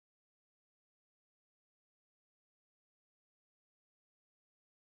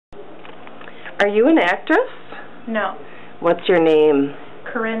Are you an actress? No. What's your name?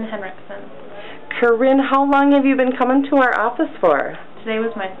 Corinne Henriksen. Corinne, how long have you been coming to our office for? Today was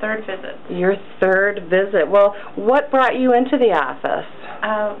my third visit. Your third visit. Well, what brought you into the office?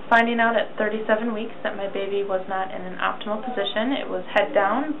 Finding out at 37 weeks that my baby was not in an optimal position. It was head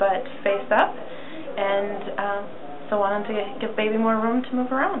down but face up, and so wanted to give baby more room to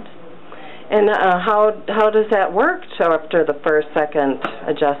move around. And how does that work after the first, second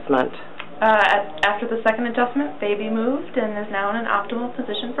adjustment? After the second adjustment, baby moved and is now in an optimal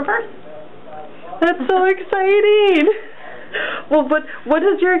position for birth. That's so exciting! Well, but what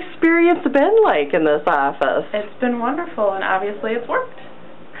has your experience been like in this office? It's been wonderful, and obviously it's worked.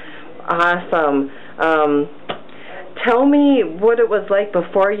 Awesome. Tell me what it was like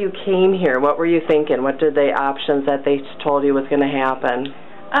before you came here. What were you thinking? What did the options that they told you was going to happen?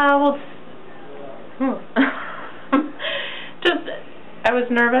 Just, I was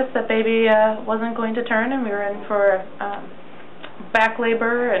nervous that baby wasn't going to turn, and we were in for back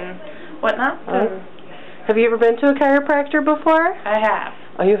labor and whatnot. Have you ever been to a chiropractor before? I have.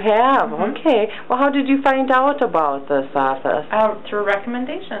 Oh, you have? Mm-hmm. Okay. Well, how did you find out about this office? Through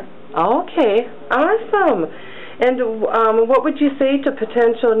recommendation. Okay. Awesome. And what would you say to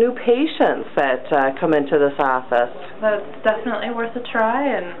potential new patients that come into this office? That's definitely worth a try,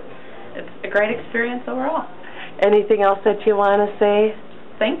 and it's a great experience overall. Anything else that you want to say?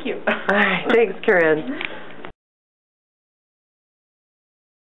 Thank you. All right. Thanks, Corinne.